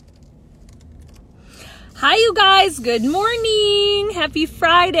Hi, you guys. Good morning. Happy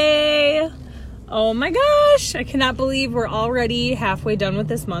Friday. Oh my gosh. I cannot believe we're already halfway done with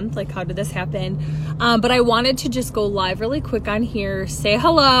this month. Like, how did this happen? But I wanted to just go live really quick on here, say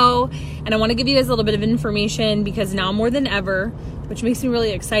hello, and I want to give you guys a little bit of information because now more than ever, which makes me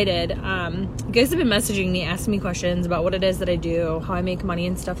really excited. You guys have been messaging me, asking me questions about what it is that I do, how I make money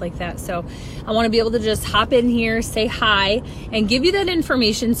and stuff like that. So I want to be able to just hop in here, say hi, and give you that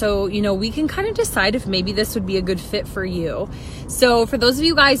information so, we can kind of decide if maybe this would be a good fit for you. So for those of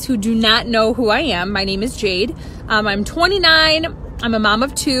you guys who do not know who I am, my name is Jade. I'm 29. I'm a mom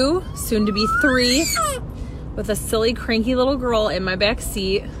of 2, soon to be 3, with a silly, cranky little girl in my back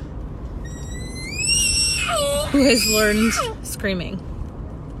seat who has learned screaming.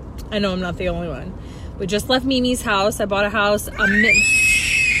 I know I'm not the only one. We just left Mimi's house. I bought a house a minute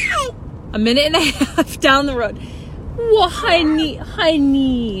and a half down the road. Whoa, honey.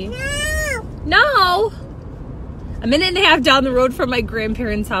 No. A minute and a half down the road from my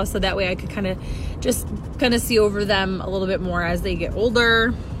grandparents' house, so that way I could kind of see over them a little bit more as they get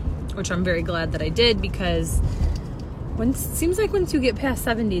older, which I'm very glad that I did, because seems like once you get past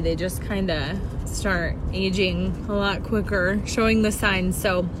 70, they just kind of start aging a lot quicker, showing the signs.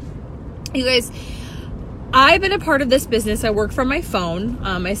 So you guys, I've been a part of this business. I work from my phone.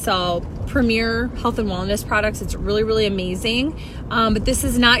 I sell premier health and wellness products. It's really, really amazing. But this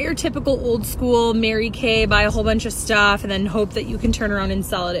is not your typical old school Mary Kay, buy a whole bunch of stuff and then hope that you can turn around and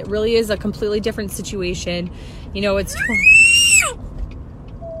sell it. It really is a completely different situation.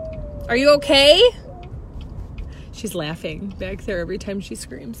 Are you okay? She's laughing back there every time she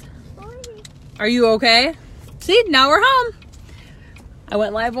screams. Are you okay? See, now we're home. I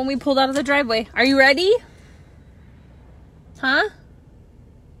went live when we pulled out of the driveway. Are you ready? Huh?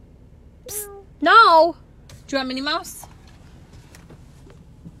 Psst. No. Do you want Minnie Mouse?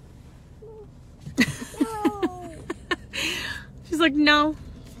 No. She's like, no.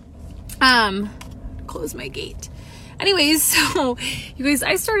 Close my gate. Anyways, so you guys,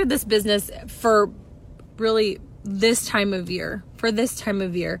 I started this business for really this time of year.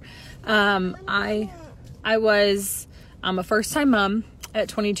 I was a first-time mom at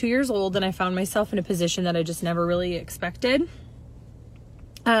 22 years old, and I found myself in a position that I just never really expected.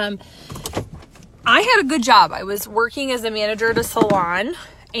 I had a good job. I was working as a manager at a salon,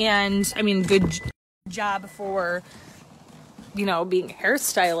 and good job for, being a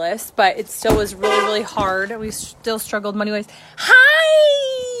hairstylist, but it still was really, really hard, and we still struggled money-wise.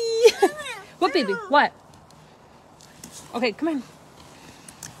 Hi! What, baby? What? Okay, come on.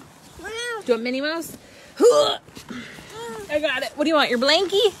 Do you want Minnie Mouse? I got it. What do you want? Your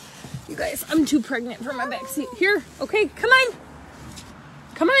blankie? You guys, I'm too pregnant for my back seat. Here. Okay, come on.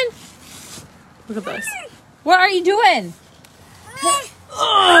 Come on. Look at this. What are you doing?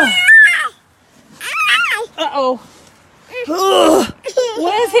 Uh-oh.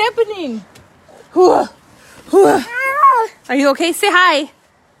 What is happening? Are you okay? Say hi.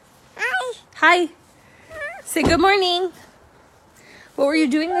 Hi. Say good morning. What were you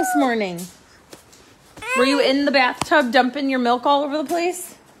doing this morning? Were you in the bathtub dumping your milk all over the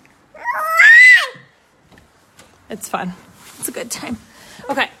place? It's fun. It's a good time.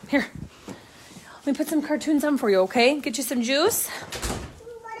 Okay, here. Let me put some cartoons on for you, okay? Get you some juice.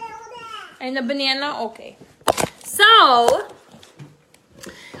 And a banana? Okay. So,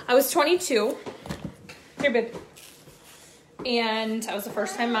 I was 22. Here, babe. And I was the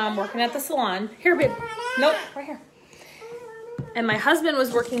first time mom working at the salon. Here, babe. Nope, right here. And my husband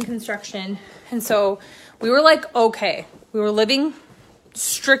was working construction. And so we were like, okay, we were living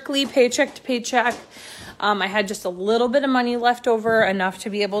strictly paycheck to paycheck. I had just a little bit of money left over, enough to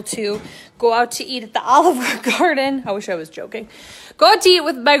be able to go out to eat at the Olive Garden. I wish I was joking. Go out to eat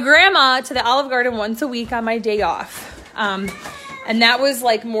with my grandma to the Olive Garden once a week on my day off. And that was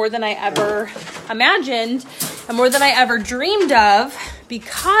like more than I ever imagined and more than I ever dreamed of,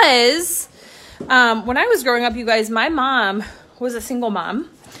 because when I was growing up, you guys, my mom was a single mom,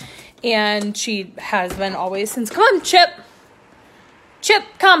 and she has been always since. Come on, Chip. Chip,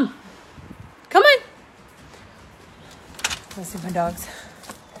 come. Come on. Let's see my dogs.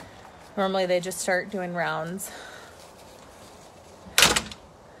 Normally they just start doing rounds.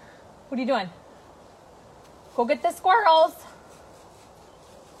 What are you doing? Go get the squirrels.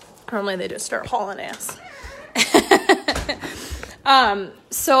 Normally they just start hauling ass.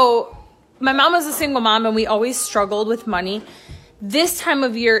 So my mom was a single mom, and we always struggled with money. This time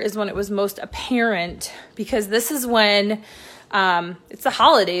of year is when it was most apparent, because this is when it's the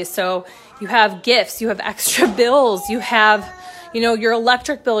holidays. So you have gifts, you have extra bills, you have, your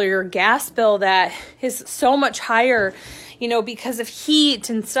electric bill or your gas bill that is so much higher, because of heat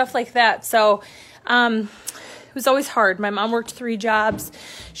and stuff like that. So It was always hard. My mom worked 3 jobs.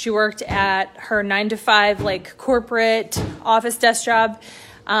 She worked at her 9-to-5, like corporate office desk job,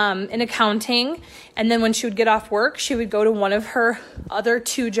 in accounting. And then when she would get off work, she would go to one of her other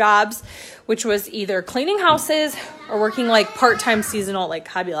 2 jobs, which was either cleaning houses or working like part-time seasonal, like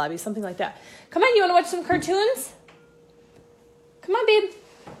Hobby Lobby, something like that. Come on, you want to watch some cartoons? Come on, babe.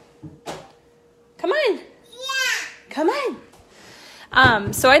 Come on. Yeah. Come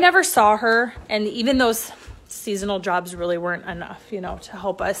on. So I never saw her, and even those seasonal jobs really weren't enough, to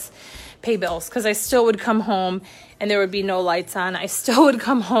help us pay bills, because I still would come home and there would be no lights on. I still would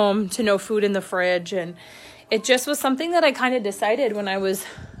come home to no food in the fridge, and it just was something that I kind of decided when I was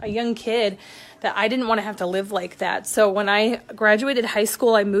a young kid that I didn't want to have to live like that. So when I graduated high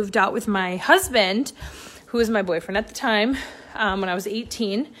school, I moved out with my husband, who was my boyfriend at the time, when I was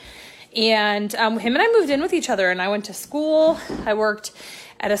 18. And him and I moved in with each other, and I went to school. I worked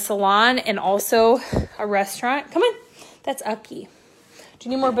at a salon and also a restaurant. Come on. That's Aki. Do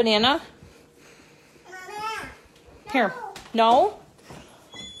you need more banana? Here. No?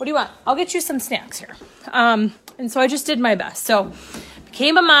 What do you want? I'll get you some snacks here. And so I just did my best. So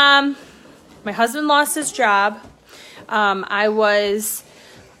became a mom. My husband lost his job. I was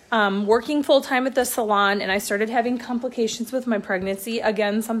working full-time at the salon, and I started having complications with my pregnancy.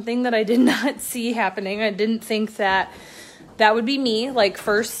 Again, something that I did not see happening. I didn't think that would be me. Like,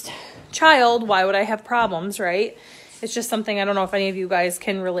 first child, why would I have problems, right? It's just something, I don't know if any of you guys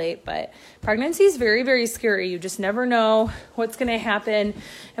can relate, but pregnancy is very, very scary. You just never know what's going to happen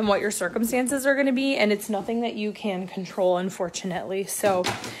and what your circumstances are going to be, and it's nothing that you can control, unfortunately. So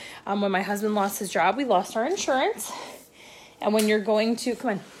when my husband lost his job, we lost our insurance. And when you're going to,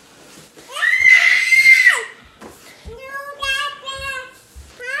 come on.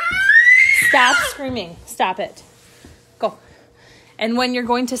 Stop screaming. Stop it. Go. And when you're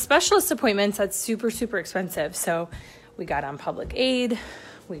going to specialist appointments, that's super, super expensive. So we got on public aid.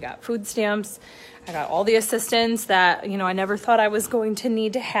 We got food stamps. I got all the assistance that, I never thought I was going to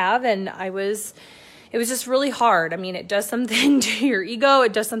need to have. And it was just really hard. I mean, it does something to your ego.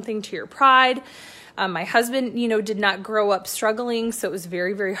 It does something to your pride. My husband, you not grow up struggling. So it was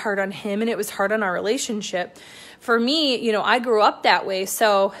very, very hard on him, and it was hard on our relationship. For me, I grew up that way.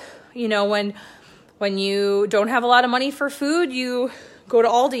 So, when you don't have a lot of money for food, you go to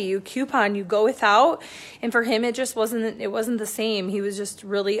Aldi, you coupon, you go without. And for him, it wasn't the same. He was just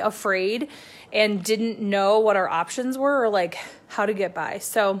really afraid and didn't know what our options were, or like how to get by.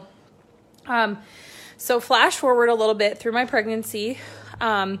 So flash forward a little bit through my pregnancy.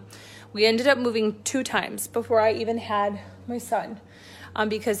 We ended up moving 2 times before I even had my son.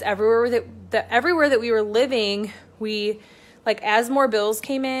 Because everywhere that we were living, as more bills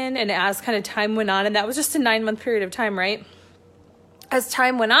came in and as kind of time went on, and that was just a 9-month period of time, right? As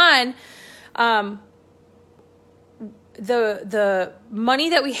time went on, the money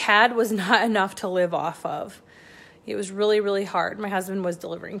that we had was not enough to live off of. It was really, really hard. My husband was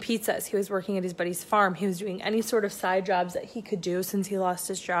delivering pizzas. He was working at his buddy's farm. He was doing any sort of side jobs that he could do since he lost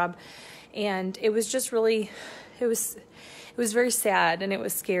his job. And it was just really, it was very sad, and it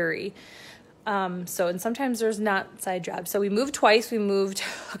was scary. And sometimes there's not side jobs. So we moved twice. We moved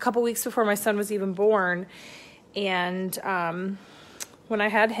a couple weeks before my son was even born. And when I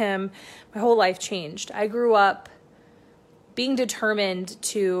had him, my whole life changed. I grew up being determined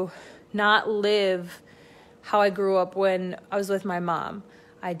to not live how I grew up when I was with my mom.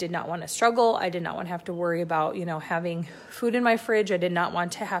 I did not want to struggle. I did not want to have to worry about, having food in my fridge. I did not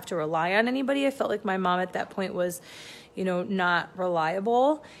want to have to rely on anybody. I felt like my mom at that point was, not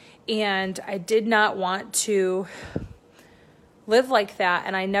reliable. And I did not want to live like that.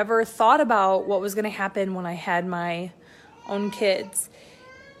 And I never thought about what was going to happen when I had my own kids.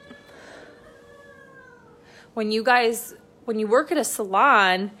 When you work at a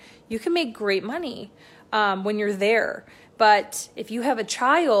salon, you can make great money when you're there. But if you have a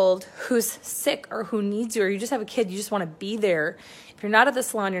child who's sick or who needs you, or you just have a kid, you just want to be there. If you're not at the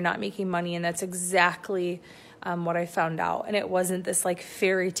salon, you're not making money. And that's exactly what I found out. And it wasn't this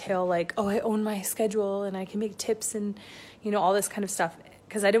fairy tale, I own my schedule and I can make tips and, all this kind of stuff,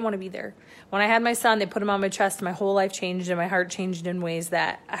 because I didn't want to be there. When I had my son, they put him on my chest. My whole life changed, and my heart changed in ways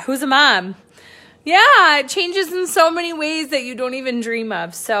that, who's a mom? Yeah, it changes in so many ways that you don't even dream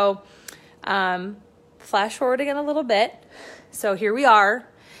of. So, flash forward again a little bit. So here we are.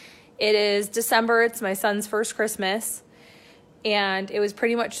 It is December. It's my son's first Christmas. And it was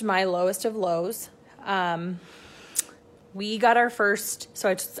pretty much my lowest of lows. We got our first,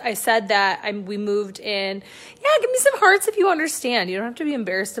 so I said that we moved in. Yeah, give me some hearts if you understand. You don't have to be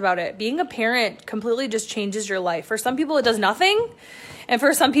embarrassed about it. Being a parent completely just changes your life. For some people, it does nothing. And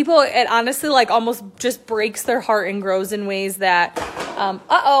for some people, it honestly like almost just breaks their heart and grows in ways that,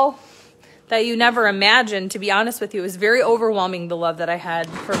 that you never imagined, to be honest with you. It was very overwhelming, the love that I had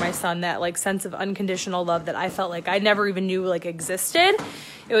for my son, that like sense of unconditional love that I felt like I never even knew like existed.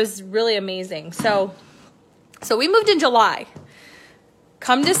 It was really amazing. So we moved in July.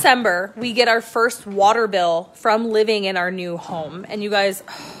 Come December, we get our first water bill from living in our new home. And you guys,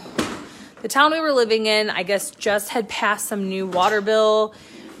 the town we were living in, I guess, just had passed some new water bill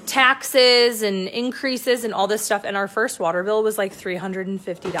taxes and increases and all this stuff. And our first water bill was like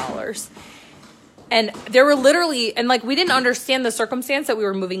 $350. And there were literally, and like we didn't understand the circumstance that we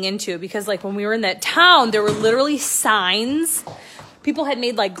were moving into, because like when we were in that town, there were literally signs. People had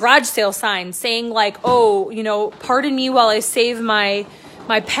made like garage sale signs saying like, oh, you know, pardon me while I save my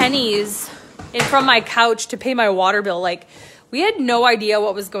pennies from my couch to pay my water bill. Like, we had no idea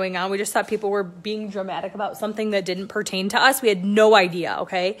what was going on. We just thought people were being dramatic about something that didn't pertain to us. We had no idea,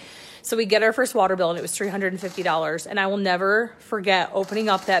 okay? So we get our first water bill, and it was $350. And I will never forget opening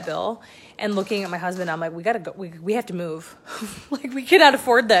up that bill and looking at my husband. I'm like, we gotta go. We have to move. Like, we cannot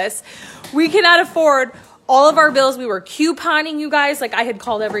afford this. We cannot afford all of our bills. We were couponing, you guys. Like, I had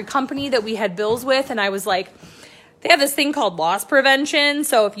called every company that we had bills with, and I was like, they have this thing called loss prevention.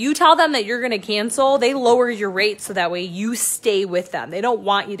 So if you tell them that you're going to cancel, they lower your rate so that way you stay with them. They don't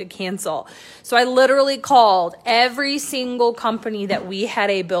want you to cancel. So I literally called every single company that we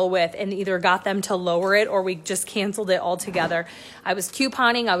had a bill with and either got them to lower it or we just canceled it altogether. I was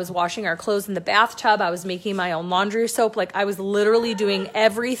couponing. I was washing our clothes in the bathtub. I was making my own laundry soap. Like, I was literally doing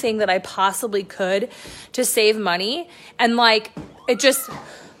everything that I possibly could to save money. And like, it just,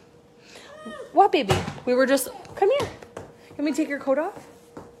 what, baby? We were just, come here. Let me take your coat off.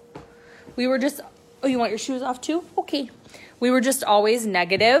 We were just, oh, you want your shoes off too? Okay. We were just always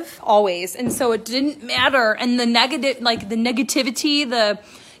negative, always. And so it didn't matter. And the negative, like the negativity, the,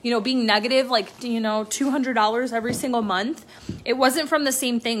 you know, being negative, like, you know, $200 every single month. It wasn't from the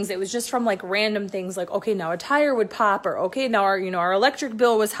same things. It was just from like random things like, okay, now a tire would pop, or okay, now our, you know, our electric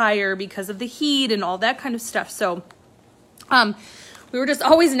bill was higher because of the heat and all that kind of stuff. So, we were just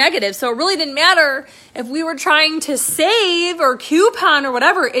always negative. So it really didn't matter if we were trying to save or coupon or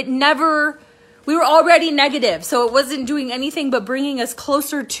whatever. It never, we were already negative. So it wasn't doing anything but bringing us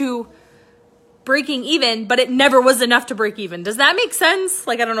closer to breaking even, but it never was enough to break even. Does that make sense?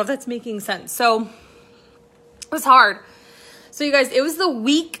 Like, I don't know if that's making sense. So it was hard. So you guys, it was the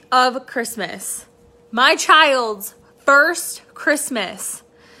week of Christmas. My child's first Christmas.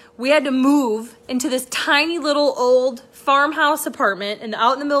 We had to move into this tiny little old farmhouse apartment and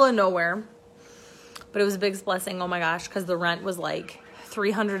out in the middle of nowhere. But it was a big blessing, oh my gosh, because the rent was like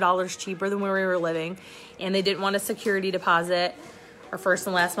 $300 cheaper than where we were living. And they didn't want a security deposit, our first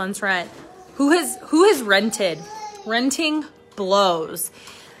and last month's rent. Who has rented? Renting blows.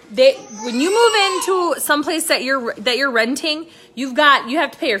 When you move into someplace that you're renting, you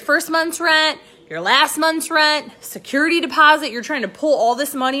have to pay your first month's rent, your last month's rent, security deposit. You're trying to pull all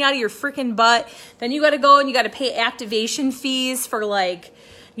this money out of your freaking butt. Then you got to go and you got to pay activation fees for like,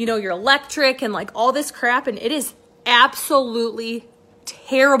 you know, your electric and like all this crap. And it is absolutely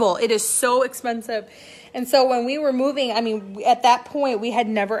terrible. It is so expensive. And so when we were moving, I mean, at that point, we had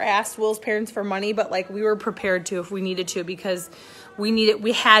never asked Will's parents for money, but like we were prepared to if we needed to, because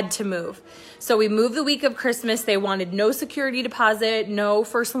we had to move. So we moved the week of Christmas. They wanted no security deposit, no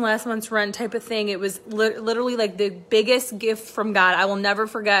first and last month's rent type of thing. It was literally like the biggest gift from God. I will never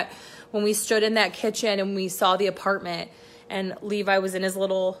forget when we stood in that kitchen and we saw the apartment, and Levi was in his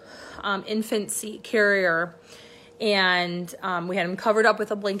little infant seat carrier. And we had him covered up with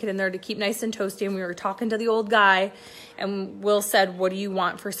a blanket in there to keep nice and toasty. And we were talking to the old guy, and Will said, what do you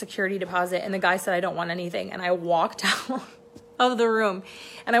want for security deposit? And the guy said, I don't want anything. And I walked out of the room,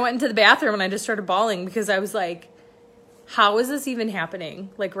 and I went into the bathroom, and I just started bawling, because I was like, how is this even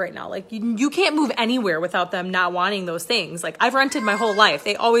happening? Like right now, like you can't move anywhere without them not wanting those things. Like, I've rented my whole life.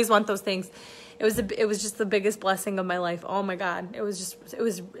 They always want those things. It was just the biggest blessing of my life. Oh my God. It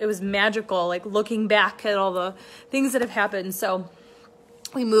was magical. Like, looking back at all the things that have happened. So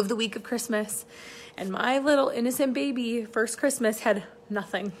we moved the week of Christmas, and my little innocent baby first Christmas had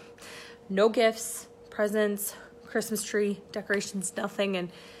nothing, no gifts, presents, Christmas tree, decorations, nothing. And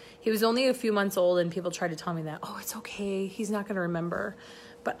he was only a few months old, and people tried to tell me that, oh, it's okay, he's not going to remember.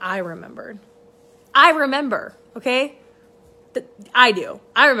 But I remembered. I remember, okay? I do.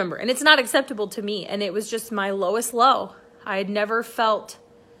 I remember. And it's not acceptable to me. And it was just my lowest low. I had never felt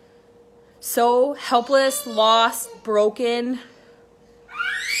so helpless, lost, broken.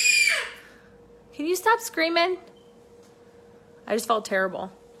 Can you stop screaming? I just felt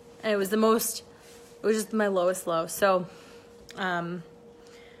terrible. And it was just my lowest low. So,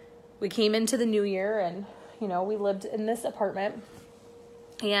 we came into the new year and, you know, we lived in this apartment.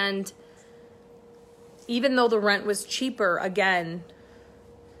 And even though the rent was cheaper, again,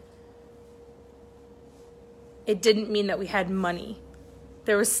 it didn't mean that we had money.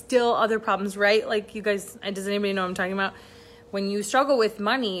 There was still other problems, right? Like, you guys, does anybody know what I'm talking about? When you struggle with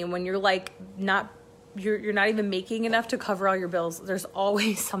money and when you're like you're not even making enough to cover all your bills, there's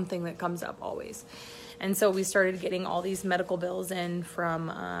always something that comes up, always. And so we started getting all these medical bills in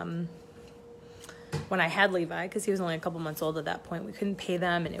from when I had Levi, because he was only a couple months old at that point. We couldn't pay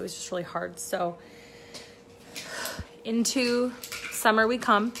them, and it was just really hard. So into summer we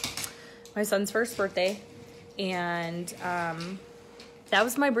come, my son's first birthday, and that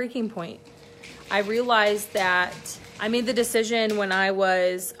was my breaking point. I realized that I made the decision when I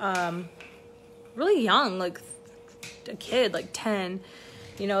was really young, like a kid, like 10,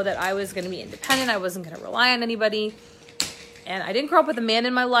 you know, that I was going to be independent. I wasn't going to rely on anybody. And I didn't grow up with a man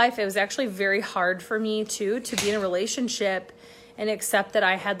in my life. It was actually very hard for me too, to be in a relationship and accept that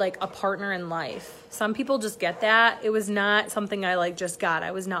I had like a partner in life. Some people just get that. It was not something I like just got.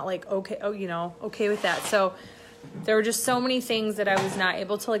 I was not like, okay with that. So there were just so many things that I was not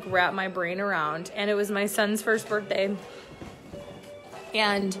able to like wrap my brain around. And it was my son's first birthday.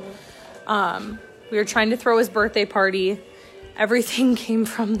 And we were trying to throw his birthday party. Everything came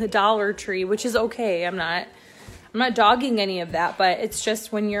from the Dollar Tree, which is okay. I'm not dogging any of that, but it's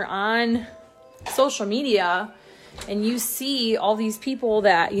just when you're on social media and you see all these people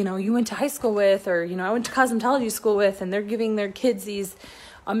that, you know, you went to high school with, or, you know, I went to cosmetology school with, and they're giving their kids these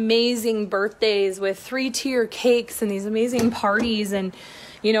amazing birthdays with 3-tier cakes and these amazing parties, and,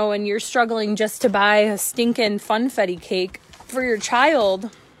 you know, and you're struggling just to buy a stinking funfetti cake for your child.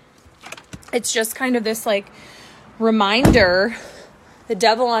 It's just kind of this like reminder, the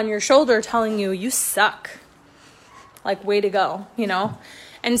devil on your shoulder telling you, you suck. Like, way to go, you know?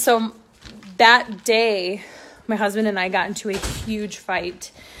 And so that day, my husband and I got into a huge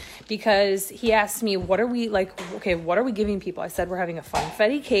fight because he asked me, what are we giving people? I said, we're having a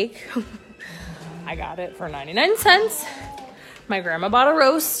funfetti cake. I got it for 99 cents. My grandma bought a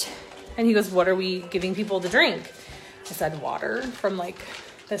roast. And he goes, what are we giving people to drink? I said, water from like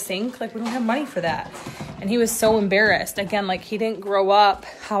the sink. Like, we don't have money for that. And he was so embarrassed. Again, like, he didn't grow up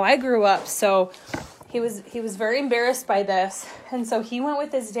how I grew up. So he was very embarrassed by this. And so he went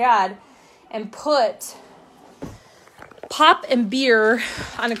with his dad and put pop and beer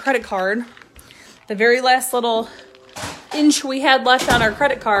on a credit card. The very last little inch we had left on our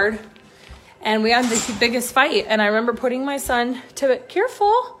credit card. And we had the biggest fight. And I remember putting my son to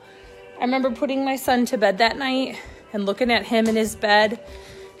bed that night and looking at him in his bed.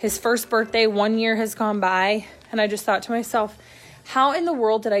 His first birthday, 1 year has gone by. And I just thought to myself, how in the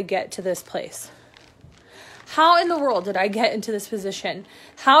world did I get to this place? How in the world did I get into this position?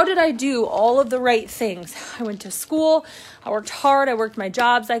 How did I do all of the right things? I went to school. I worked hard. I worked my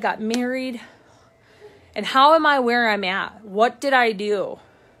jobs. I got married. And how am I where I'm at? What did I do?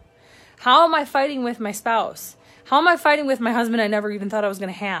 How am I fighting with my spouse? How am I fighting with my husband I never even thought I was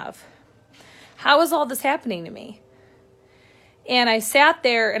going to have? How is all this happening to me? And I sat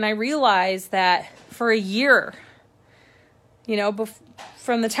there and I realized that for a year, you know,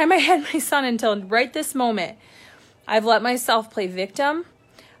 from the time I had my son until right this moment, I've let myself play victim.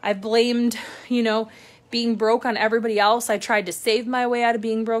 I blamed, you know, being broke on everybody else. I tried to save my way out of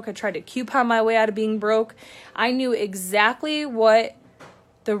being broke. I tried to coupon my way out of being broke. I knew exactly what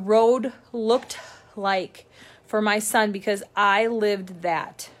the road looked like for my son because I lived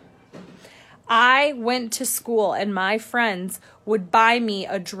that. I went to school and my friends would buy me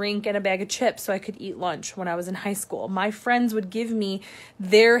a drink and a bag of chips so I could eat lunch when I was in high school. My friends would give me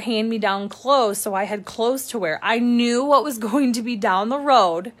their hand-me-down clothes so I had clothes to wear. I knew what was going to be down the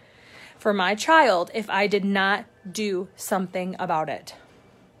road for my child if I did not do something about it.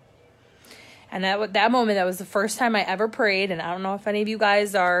 And that moment, that was the first time I ever prayed. And I don't know if any of you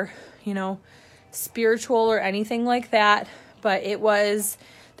guys are, you know, spiritual or anything like that, but it was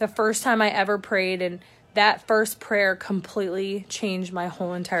the first time I ever prayed, and that first prayer completely changed my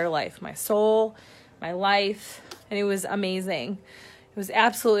whole entire life, my soul, my life, and it was amazing. It was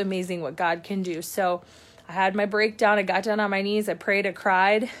absolutely amazing what God can do. So I had my breakdown. I got down on my knees. I prayed. I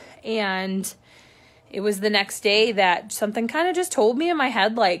cried. And it was the next day that something kind of just told me in my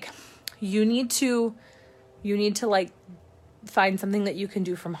head, like, you need to like find something that you can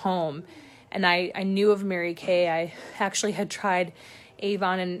do from home. And I knew of Mary Kay. I actually had tried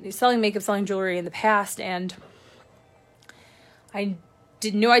Avon and selling makeup, selling jewelry in the past, and I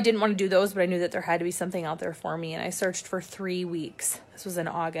didn't want to do those, but I knew that there had to be something out there for me, and I searched for 3 weeks. This was in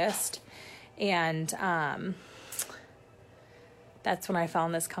August, and That's when I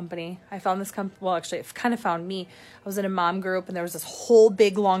found this company. Well, actually, it kind of found me. I was in a mom group, and there was this whole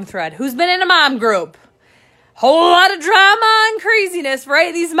big, long thread. Who's been in a mom group? Whole lot of drama and craziness,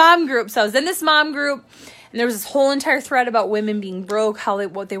 right? These mom groups. I was in this mom group, and there was this whole entire thread about women being broke,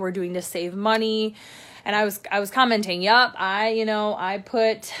 what they were doing to save money. And I was commenting, yup, I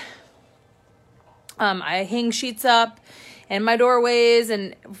put, I hang sheets up in my doorways,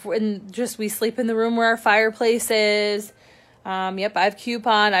 and just we sleep in the room where our fireplace is. Yep, I have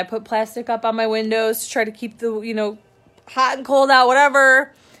coupon. I put plastic up on my windows to try to keep the, hot and cold out,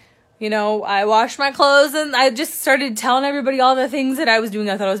 whatever. I wash my clothes, and I just started telling everybody all the things that I was doing.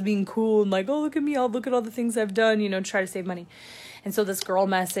 I thought I was being cool and like, oh, look at me. I'll look at all the things I've done, to try to save money. And so this girl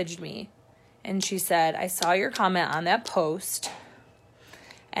messaged me, and she said, I saw your comment on that post,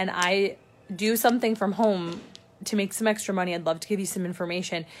 and I do something from home to make some extra money. I'd love to give you some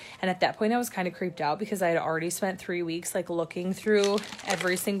information. And at that point, I was kind of creeped out because I had already spent 3 weeks looking through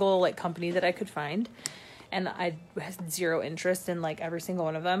every single company that I could find. And I had zero interest in every single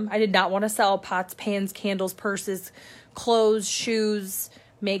one of them. I did not want to sell pots, pans, candles, purses, clothes, shoes,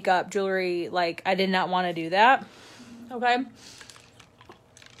 makeup, jewelry. I did not want to do that. Okay.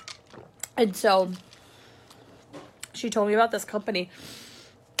 And so she told me about this company.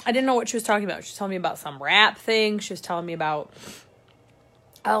 I didn't know what she was talking about. She was telling me about some rap thing. She was telling me about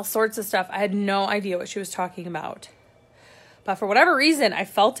all sorts of stuff. I had no idea what she was talking about. But for whatever reason, I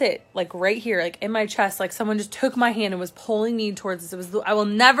felt it right here, in my chest, someone just took my hand and was pulling me towards this. I will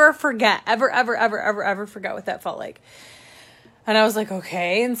never forget, ever, ever, ever, ever, ever forget what that felt like. And I was like,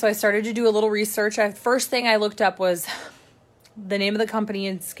 okay. And so I started to do a little research. First thing I looked up was the name of the company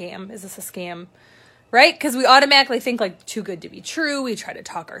and scam. Is this a scam? Right? Because we automatically think too good to be true. We try to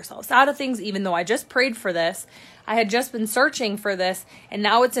talk ourselves out of things, even though I just prayed for this. I had just been searching for this, and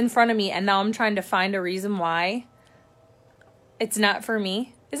now it's in front of me, and now I'm trying to find a reason why it's not for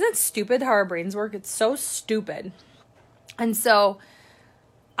me. Isn't it stupid how our brains work? It's so stupid. And so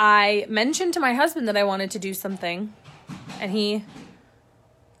I mentioned to my husband that I wanted to do something, and he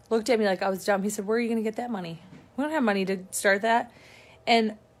looked at me like I was dumb. He said, where are you going to get that money? We don't have money to start that.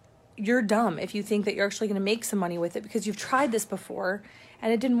 And you're dumb if you think that you're actually going to make some money with it, because you've tried this before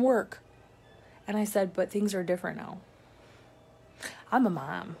and it didn't work. And I said, but things are different now. I'm a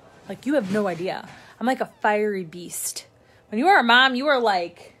mom. You have no idea. I'm like a fiery beast. When you are a mom, you are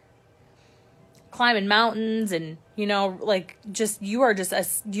climbing mountains and, you're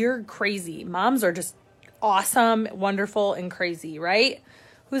crazy. Moms are just awesome, wonderful, and crazy, right?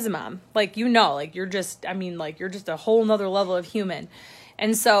 Who's a mom? You're just a whole nother level of human.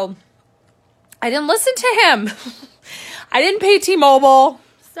 And so I didn't listen to him. I didn't pay T-Mobile.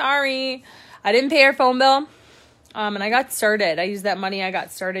 Sorry. I didn't pay our phone bill. And I got started. I used that money. I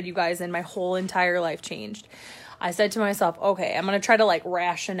got started, you guys, and my whole entire life changed. I said to myself, okay, I'm going to try to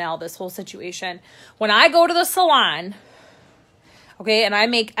rationale this whole situation. When I go to the salon, okay, and I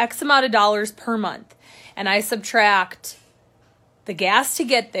make X amount of dollars per month, and I subtract the gas to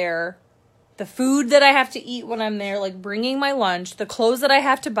get there, the food that I have to eat when I'm there, bringing my lunch, the clothes that I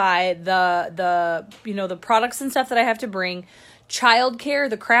have to buy, the products and stuff that I have to bring, childcare,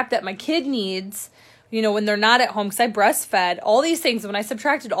 the crap that my kid needs, when they're not at home, because I breastfed, all these things. When I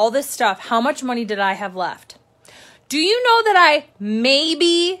subtracted all this stuff, how much money did I have left? Do you know that I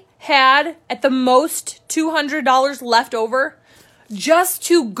maybe had at the most $200 left over just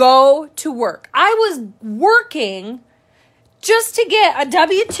to go to work? I was working just to get a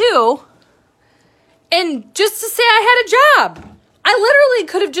W-2 and just to say I had a job. I literally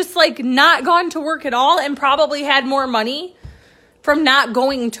could have just not gone to work at all and probably had more money from not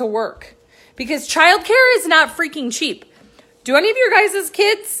going to work, because childcare is not freaking cheap. Do any of your guys'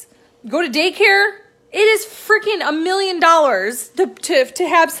 kids go to daycare? It is freaking $1 million to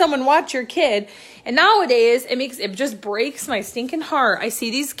have someone watch your kid. And nowadays it just breaks my stinking heart. I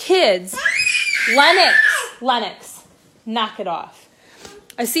see these kids, Lennox, knock it off.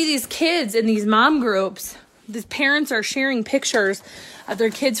 I see these kids in these mom groups. The parents are sharing pictures of their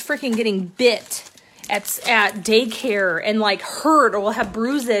kids freaking getting bit at daycare and hurt or will have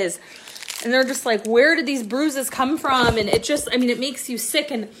bruises. And they're just where did these bruises come from? And it makes you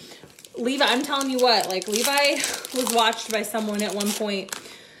sick. And Levi, I'm telling you what, Levi was watched by someone at one point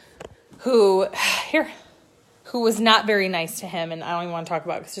who was not very nice to him. And I don't even want to talk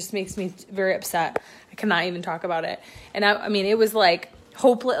about it because it just makes me very upset. I cannot even talk about it. And it was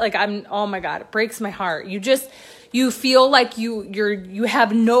hopeless. Oh my God, it breaks my heart. You feel like you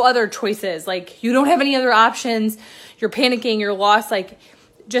have no other choices. You don't have any other options. You're panicking, you're lost,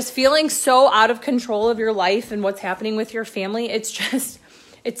 just feeling so out of control of your life and what's happening with your family. It's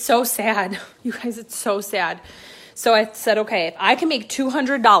so sad. You guys, it's so sad. So I said, okay, if I can make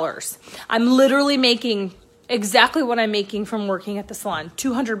 $200, I'm literally making exactly what I'm making from working at the salon,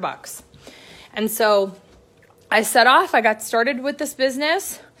 $200. And so I set off, I got started with this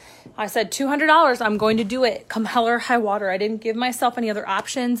business. I said, $200, I'm going to do it. Come hell or high water. I didn't give myself any other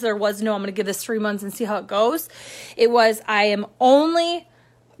options. There was no, I'm going to give this 3 months and see how it goes. It was, I am only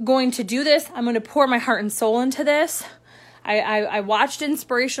going to do this. I'm going to pour my heart and soul into this. I watched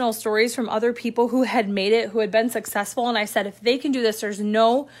inspirational stories from other people who had made it, who had been successful. And I said, if they can do this, there's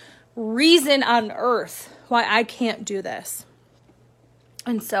no reason on earth why I can't do this.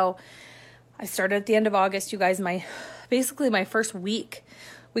 And so I started at the end of August, you guys, basically my first week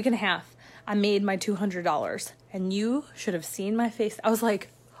and a half, I made my $200, and you should have seen my face. I was like,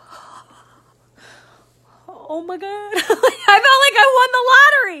 oh my God. I felt like I won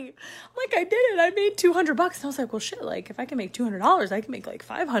the lottery. I'm like, I did it. I made $200. And I was like, well, shit, like if I can make $200, I can make like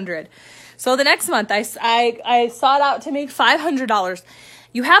 $500. So the next month I sought out to make $500.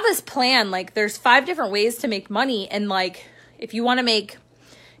 You have this plan, like there's 5 different ways to make money. And like, if you want to make,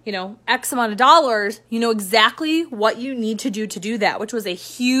 X amount of dollars, you know exactly what you need to do that, which was a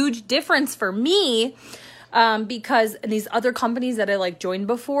huge difference for me. Because in these other companies that I like joined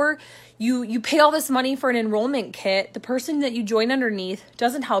before, you pay all this money for an enrollment kit. The person that you join underneath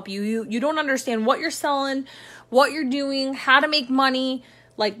doesn't help you. You don't understand what you're selling, what you're doing, how to make money.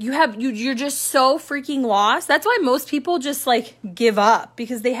 Like you're just so freaking lost. That's why most people just like give up,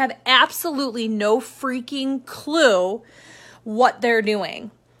 because they have absolutely no freaking clue what they're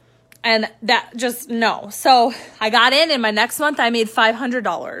doing. And that just, no. So I got in, and my next month I made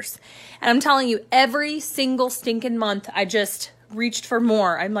 $500. And I'm telling you, every single stinking month, I just reached for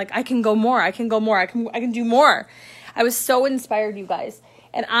more. I'm like, I can go more. I can go more. I can do more. I was so inspired, you guys.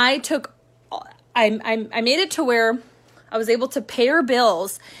 And I made it to where I was able to pay our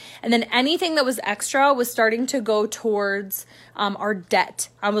bills. And then anything that was extra was starting to go towards our debt.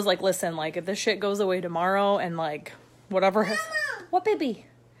 I was like, listen, like if this shit goes away tomorrow and like whatever. What, baby?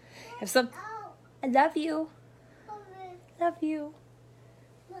 I love you. Love you.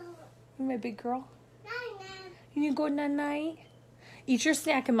 You're my big girl. You need to go night-night? Eat your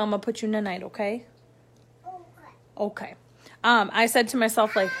snack and Mama put you night-night, okay? Okay. I said to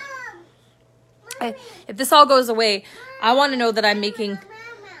myself, like, if this all goes away, I want to know that I'm making...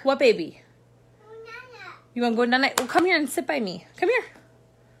 What, baby? You want to go night-night? Well, come here and sit by me. Come here.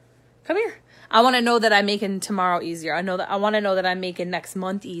 Come here. I want to know that I'm making tomorrow easier. I want to know that I'm making next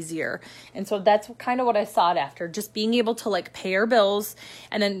month easier. And so that's kind of what I sought after. Just being able to like pay our bills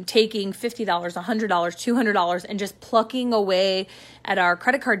and then taking $50, $100, $200 and just plucking away at our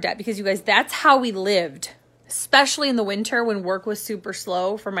credit card debt. Because you guys, that's how we lived, especially in the winter when work was super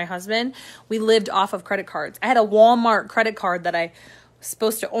slow for my husband. We lived off of credit cards. I had a Walmart credit card that I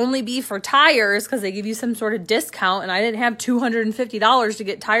supposed to only be for tires because they give you some sort of discount, and I didn't have $250 to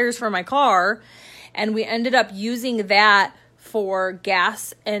get tires for my car, and we ended up using that for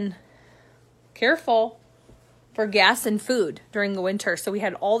gas and gas and food during the winter. So we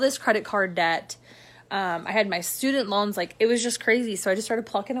had all this credit card debt. I had my student loans. Like, it was just crazy. So I just started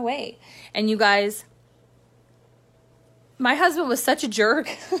plucking away. And you guys, my husband was such a jerk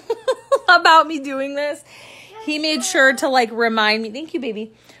about me doing this. He made sure to like remind me, thank you,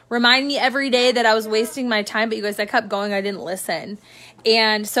 baby, remind me every day that I was wasting my time. But you guys, I kept going. I didn't listen.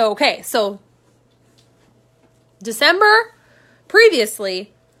 And so, okay. So December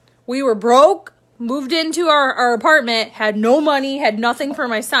previously, we were broke, moved into our apartment, had no money, had nothing for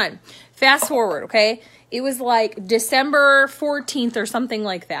my son. Fast forward. Okay. It was like December 14th or something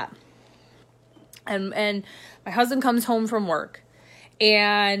like that. And my husband comes home from work,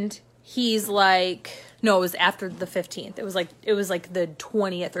 and he's like, no, it was after the 15th. It was like the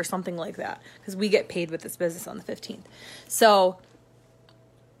 20th or something like that, because we get paid with this business on the 15th. So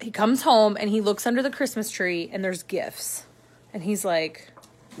he comes home and he looks under the Christmas tree and there's gifts. And he's like,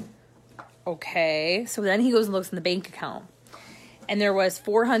 okay. So then he goes and looks in the bank account, and there was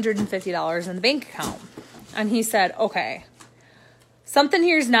 $450 in the bank account. And he said, okay, something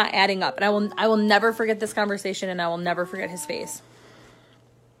here is not adding up. And I will never forget this conversation, and I will never forget his face.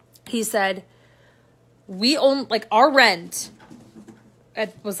 He said, we own, like, our rent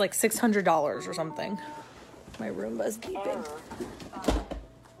was like $600 or something. My Roomba's beeping.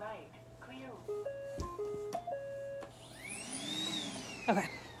 Okay.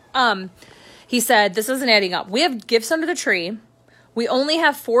 He said, this isn't adding up. We have gifts under the tree. We only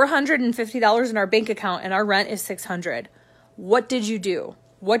have $450 in our bank account, and our rent is $600. What did you do?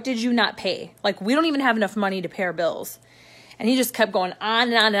 What did you not pay? Like, we don't even have enough money to pay our bills. And he just kept going on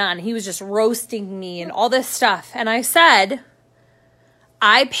and on and on. He was just roasting me and all this stuff. And I said,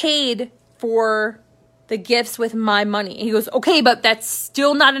 I paid for the gifts with my money. And he goes, okay, but that's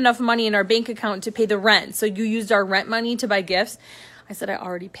still not enough money in our bank account to pay the rent. So you used our rent money to buy gifts? I said, I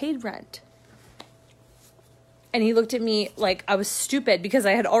already paid rent. And he looked at me like I was stupid because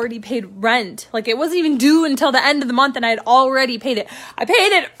I had already paid rent. Like it wasn't even due until the end of the month and I had already paid it. I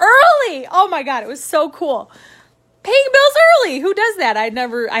paid it early. Oh my God, it was so cool. Paying bills early. Who does that? I had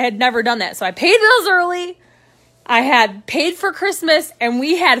never done that. So I paid bills early. I had paid for Christmas and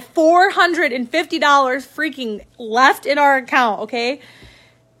we had $450 freaking left in our account, okay?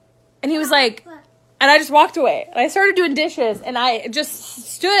 And he was like, and I just walked away. And I started doing dishes and I just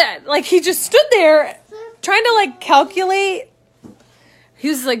stood, like he just stood there trying to like calculate. He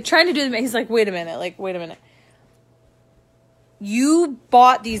was like trying to do the, he's like, wait a minute. You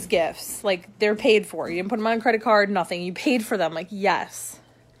bought these gifts, like they're paid for. You didn't put them on a credit card, nothing. You paid for them, like yes.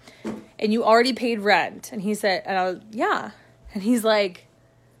 And you already paid rent. And he said, and I was, yeah. And he's like,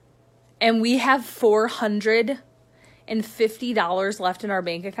 and we have $450 left in our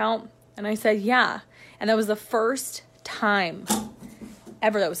bank account. And I said, yeah. And that was the first time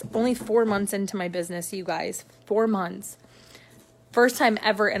ever. That was only 4 months into my business, you guys. 4 months. First time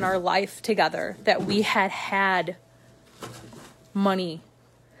ever in our life together that we had money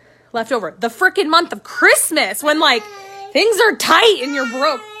left over. The freaking month of Christmas when like things are tight and you're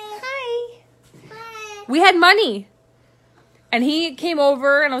broke. We had money. And he came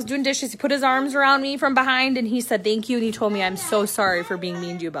over and I was doing dishes. He put his arms around me from behind and he said, thank you. And he told me, I'm so sorry for being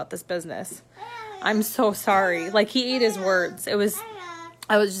mean to you about this business. I'm so sorry. Like he ate his words. I was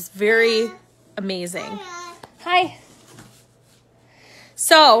just very amazing. Hi.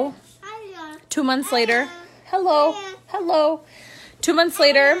 So 2 months later, hello. 2 months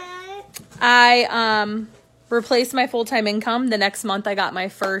later, I, replaced my full-time income. The next month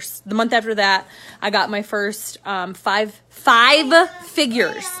the month after that, I got my first, five freaking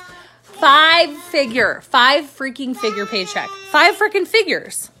figure paycheck. 5 freaking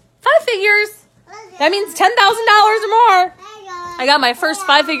figures. 5 figures. That means $10,000 or more. I got my first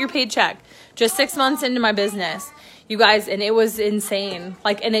 5-figure paycheck just 6 months into my business, you guys. And it was insane.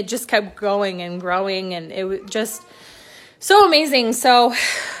 Like, and it just kept growing and growing and it was just so amazing. So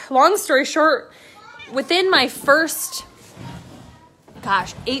long story short, within my first,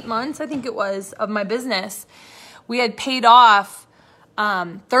 8 months, I think it was, of my business, we had paid off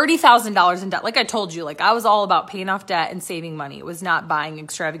 $30,000 in debt. Like I told you, like I was all about paying off debt and saving money. It was not buying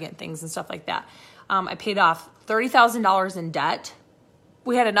extravagant things and stuff like that. I paid off $30,000 in debt.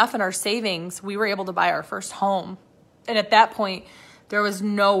 We had enough in our savings. We were able to buy our first home. And at that point, there was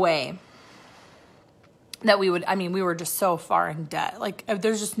no way that we were just so far in debt. Like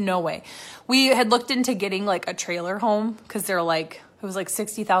there's just no way. We had looked into getting like a trailer home because it was like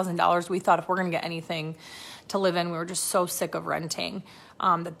 $60,000. We thought if we're going to get anything to live in, we were just so sick of renting,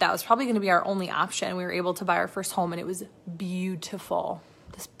 that was probably going to be our only option. We were able to buy our first home and it was beautiful.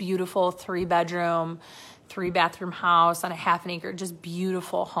 This beautiful 3-bedroom, 3-bathroom house on a half an acre, just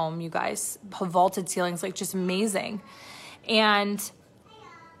beautiful home, you guys. Vaulted ceilings, like just amazing. And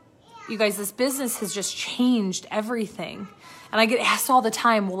you guys, this business has just changed everything. And I get asked all the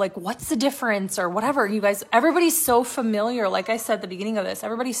time, well, like, what's the difference or whatever? You guys, everybody's so familiar. Like I said at the beginning of this,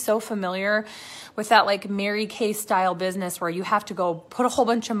 everybody's so familiar with that like Mary Kay style business where you have to go put a whole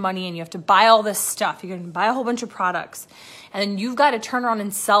bunch of money in, you have to buy all this stuff. You're going to buy a whole bunch of products and then you've got to turn around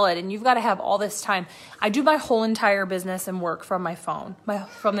and sell it and you've got to have all this time. I do my whole entire business and work from my phone,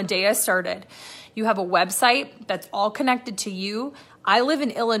 from the day I started. You have a website that's all connected to you. I live in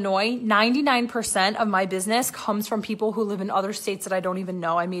Illinois. 99% of my business comes from people who live in other states that I don't even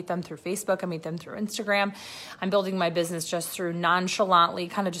know. I meet them through Facebook. I meet them through Instagram. I'm building my business just through nonchalantly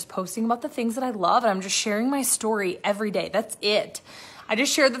kind of just posting about the things that I love. And I'm just sharing my story every day. That's it. I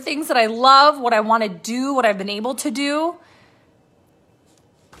just share the things that I love, what I want to do, what I've been able to do.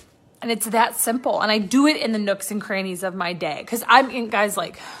 And it's that simple. And I do it in the nooks and crannies of my day. Because I'm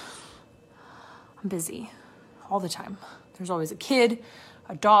busy all the time. There's always a kid,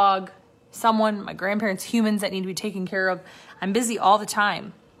 a dog, someone, my grandparents, humans that need to be taken care of. I'm busy all the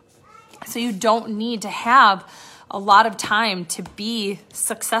time. So you don't need to have a lot of time to be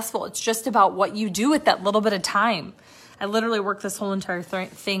successful. It's just about what you do with that little bit of time. I literally work this whole entire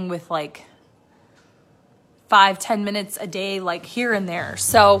thing with like 5-10 minutes a day, like here and there.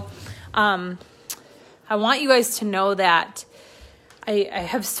 So I want you guys to know that I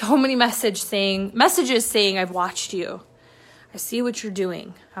have so many messages saying, I've watched you. I see what you're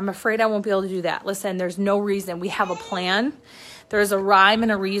doing. I'm afraid I won't be able to do that. Listen, there's no reason. We have a plan There's a rhyme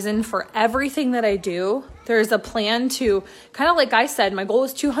and a reason for everything that I do. There's a plan to, kind of like I said, my goal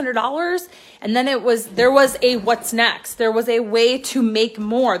was $200, and then there was a what's next. There was a way to make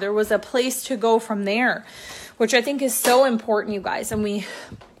more. There was a place to go from there, which I think is so important, you guys. And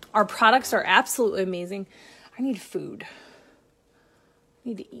our products are absolutely amazing. I need food. I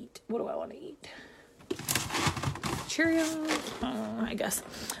need to eat. What do I want to eat? Cheerios, I guess.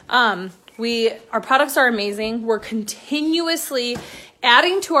 Our products are amazing. We're continuously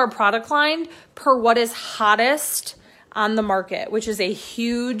adding to our product line per what is hottest on the market, which is a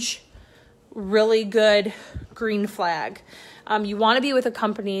huge, really good green flag. You want to be with a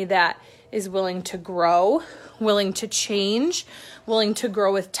company that is willing to grow, willing to change, willing to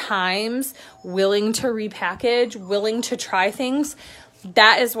grow with times, willing to repackage, willing to try things.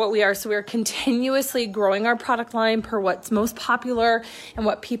 That is what we are. So we are continuously growing our product line per what's most popular and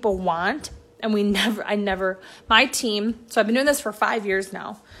what people want. And my team, so I've been doing this for 5 years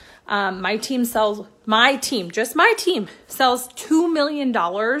now. My team sells $2 million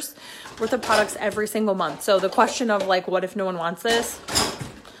worth of products every single month. So the question of like, what if no one wants this?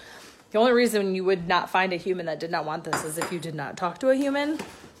 The only reason you would not find a human that did not want this is if you did not talk to a human.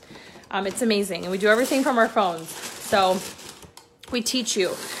 It's amazing. And we do everything from our phones. So we teach you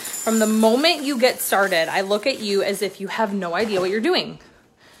from the moment you get started. I look at you as if you have no idea what you're doing.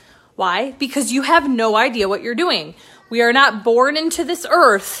 Why? Because you have no idea what you're doing. We are not born into this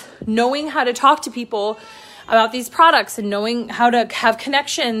earth knowing how to talk to people about these products and knowing how to have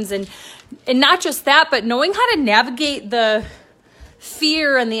connections and not just that, but knowing how to navigate the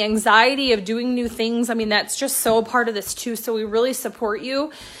fear and the anxiety of doing new things. I mean, that's just so a part of this too. So we really support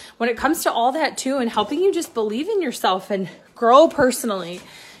you when it comes to all that too, and helping you just believe in yourself and grow personally.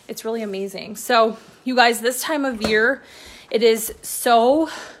 It's really amazing. So you guys, this time of year, it is so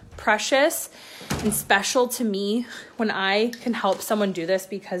precious and special to me when I can help someone do this,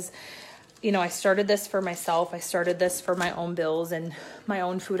 because I started this for myself. I started this for my own bills and my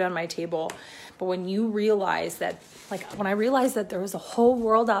own food on my table. But when you realize that, when I realized that there was a whole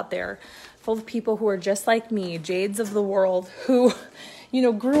world out there full of people who are just like me, jades of the world, who,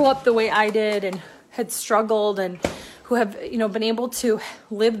 grew up the way I did and had struggled, and who have, been able to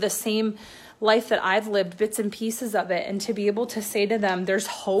live the same life that I've lived, bits and pieces of it, and to be able to say to them, there's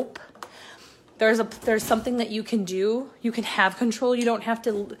hope. There's something that you can do. You can have control. You don't have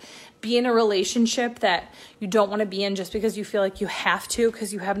to be in a relationship that you don't want to be in just because you feel like you have to,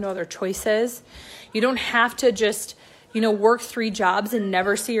 because you have no other choices. You don't have to just, work 3 jobs and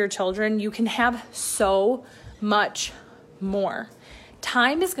never see your children. You can have so much more.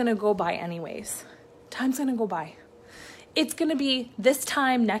 Time is going to go by anyways. Time's going to go by. It's going to be this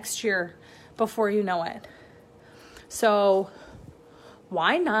time next year before you know it. So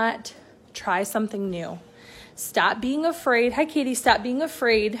why not try something new? Stop being afraid. Hi, Katie. Stop being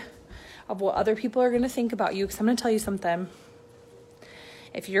afraid of what other people are going to think about you. Because I'm going to tell you something.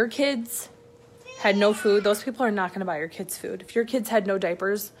 If your kids had no food, those people are not going to buy your kids food. If your kids had no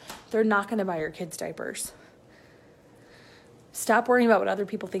diapers, they're not going to buy your kids diapers. Stop worrying about what other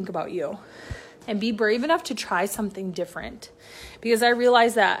people think about you. And be brave enough to try something different. Because I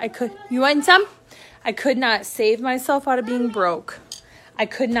realized that you want some? I could not save myself out of being broke. I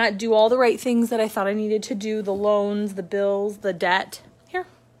could not do all the right things that I thought I needed to do, the loans, the bills, the debt.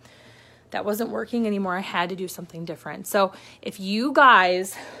 That wasn't working anymore. I had to do something different. So if you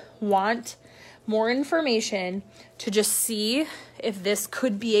guys want more information to just see if this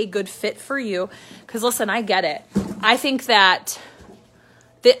could be a good fit for you, because listen, I get it. I think that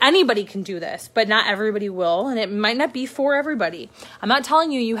anybody can do this, but not everybody will, and it might not be for everybody. I'm not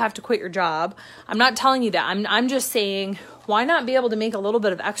telling you have to quit your job. I'm not telling you that. I'm just saying, why not be able to make a little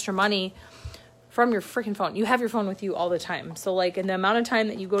bit of extra money from your freaking phone? You have your phone with you all the time. So in the amount of time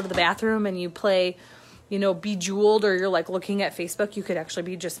that you go to the bathroom and you play, Bejeweled, or you're looking at Facebook, you could actually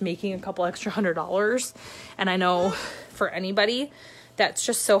be just making a couple extra $100. And I know for anybody, that's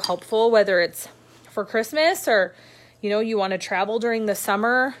just so helpful, whether it's for Christmas or, you want to travel during the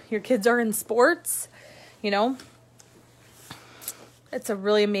summer, your kids are in sports, it's a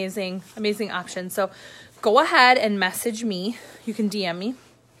really amazing, amazing option. So go ahead and message me. You can DM me.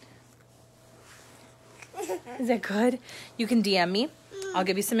 Is that good? You can DM me. I'll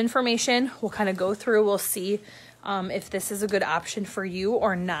give you some information. We'll kind of go through. We'll see if this is a good option for you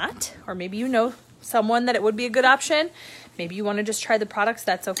or not. Or maybe you know someone that it would be a good option. Maybe you want to just try the products.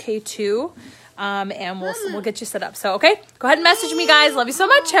 That's okay too. And we'll get you set up. So, okay, go ahead and message me, guys. Love you so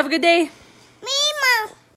much. Have a good day.